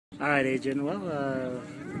All right, Adrian. Well,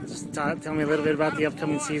 just tell me a little bit about the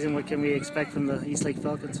upcoming season. What can we expect from the Eastlake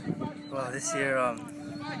Falcons? Well, this year,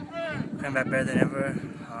 coming back better than ever.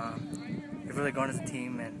 We've really grown as a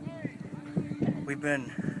team, and we've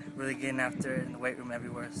been really getting after it in the weight room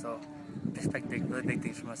everywhere. So, expect really big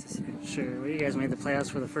things from us this year. Sure. Well, you guys made the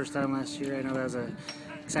playoffs for the first time last year. I know that was an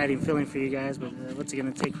exciting feeling for you guys, but what's it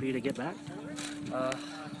going to take for you to get back? A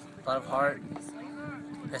lot of heart.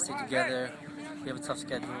 Let's stick together. We have a tough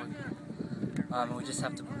schedule. We just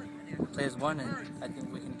have to play as one, and I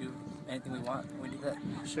think we can do anything we want when we do that.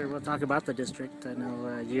 Sure. We'll talk about the district. I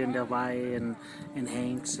know you and Del Valle and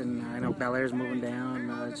Hanks, and I know Bel Air's moving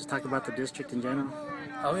down. Just talk about the district in general.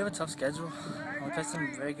 We have a tough schedule. We play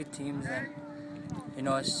some very good teams, and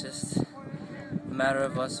it's just a matter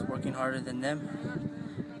of us working harder than them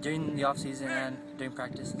during the off season and during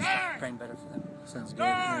practice and stuff, praying better for them. Sounds good.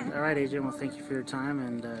 All right, Adrian. Well, thank you for your time,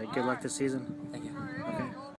 and good luck this season. Thank you.